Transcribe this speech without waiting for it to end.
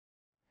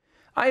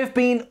I have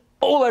been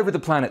all over the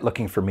planet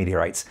looking for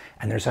meteorites,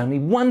 and there's only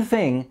one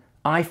thing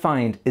I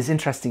find as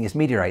interesting as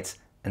meteorites,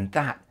 and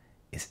that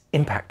is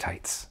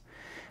impactites.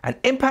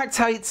 And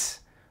impactites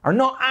are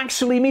not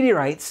actually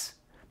meteorites,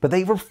 but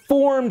they were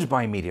formed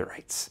by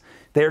meteorites.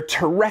 They're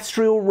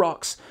terrestrial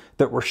rocks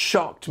that were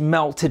shocked,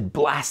 melted,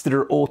 blasted,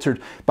 or altered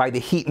by the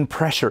heat and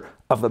pressure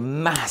of a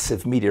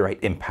massive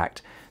meteorite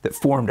impact that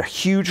formed a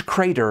huge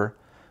crater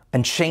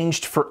and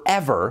changed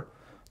forever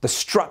the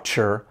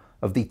structure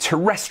of the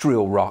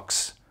terrestrial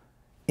rocks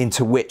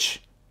into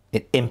which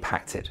it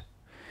impacted.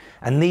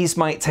 And these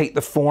might take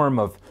the form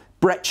of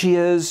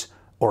breccias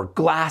or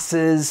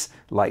glasses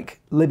like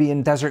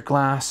Libyan desert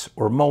glass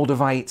or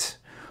moldavite,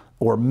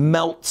 or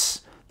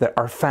melts that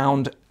are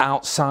found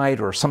outside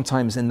or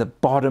sometimes in the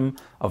bottom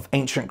of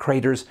ancient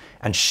craters,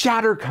 and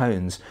shatter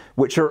cones,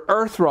 which are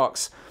earth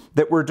rocks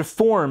that were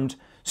deformed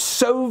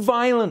so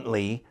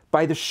violently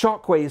by the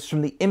shock waves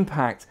from the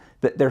impact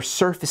that their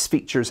surface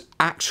features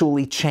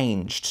actually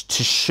changed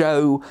to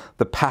show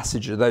the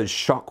passage of those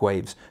shock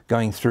waves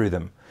going through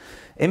them.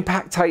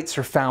 Impactites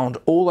are found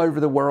all over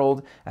the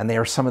world, and they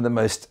are some of the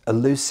most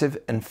elusive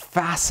and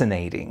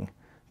fascinating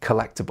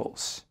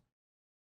collectibles.